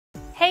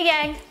Hey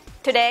gang!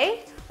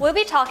 Today, we'll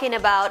be talking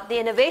about the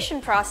innovation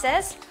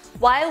process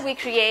while we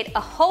create a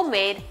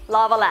homemade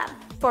lava lamp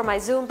for my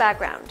Zoom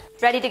background.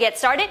 Ready to get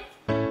started?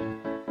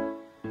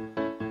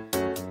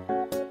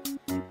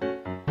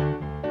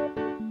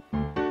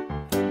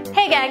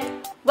 Hey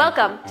gang!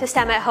 Welcome to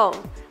STEM at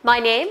Home. My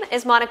name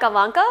is Mounika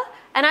Vanka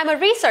and I'm a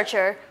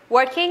researcher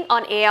working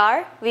on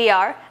AR,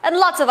 VR, and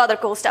lots of other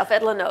cool stuff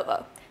at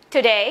Lenovo.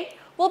 Today,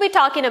 we'll be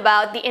talking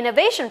about the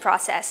innovation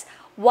process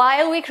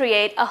while we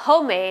create a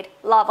homemade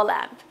lava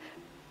lamp.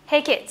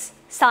 Hey kids,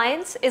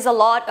 science is a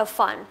lot of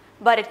fun,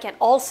 but it can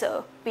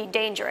also be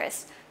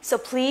dangerous. So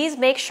please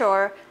make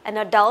sure an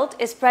adult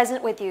is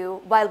present with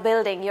you while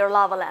building your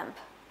lava lamp.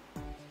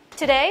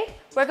 Today,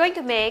 we're going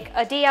to make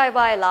a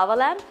DIY lava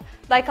lamp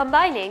by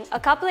combining a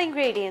couple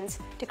ingredients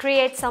to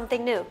create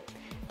something new.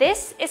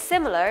 This is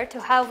similar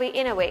to how we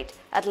innovate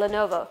at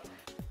Lenovo.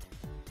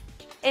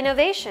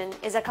 Innovation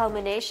is a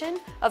culmination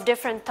of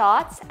different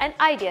thoughts and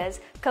ideas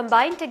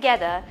combined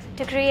together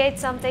to create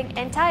something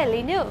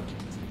entirely new.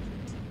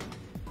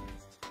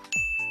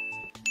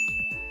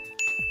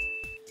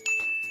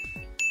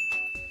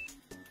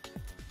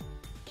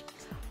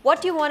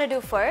 What you want to do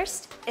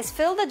first is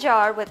fill the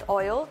jar with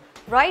oil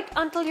right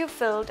until you've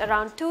filled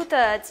around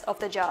 2/3 of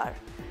the jar.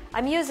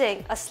 I'm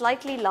using a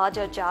slightly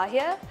larger jar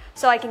here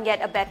so I can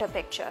get a better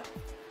picture.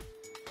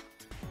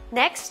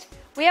 Next,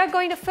 we are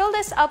going to fill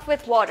this up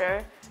with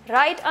water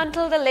right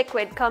until the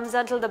liquid comes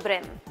until the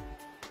brim.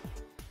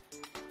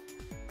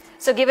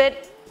 So give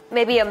it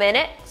maybe a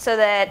minute so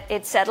that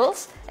it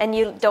settles and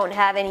you don't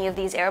have any of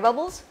these air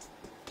bubbles.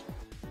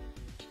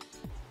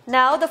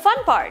 Now the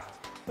fun part.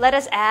 Let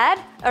us add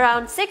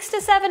around 6 to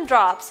 7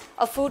 drops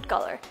of food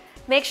color.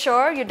 Make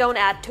sure you don't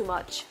add too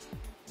much.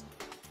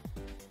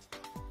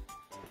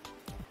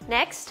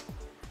 Next,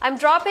 I'm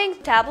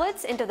dropping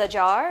tablets into the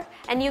jar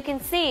and you can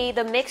see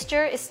the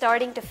mixture is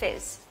starting to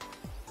fizz.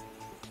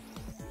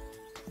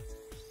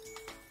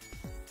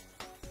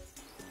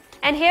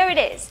 And here it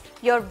is,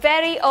 your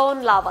very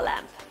own lava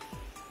lamp.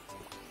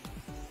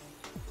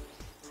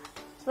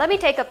 Let me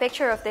take a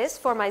picture of this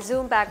for my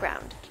Zoom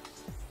background.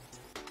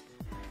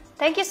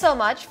 Thank you so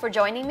much for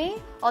joining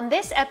me on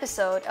this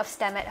episode of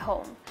STEM at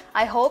Home.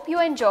 I hope you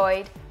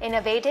enjoyed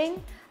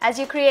innovating as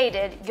you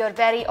created your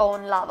very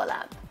own lava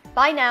lamp.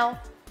 Bye now.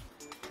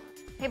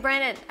 Hey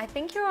Brandon, I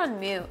think you're on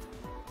mute.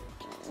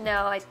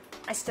 No,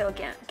 I still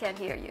can't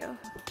hear you.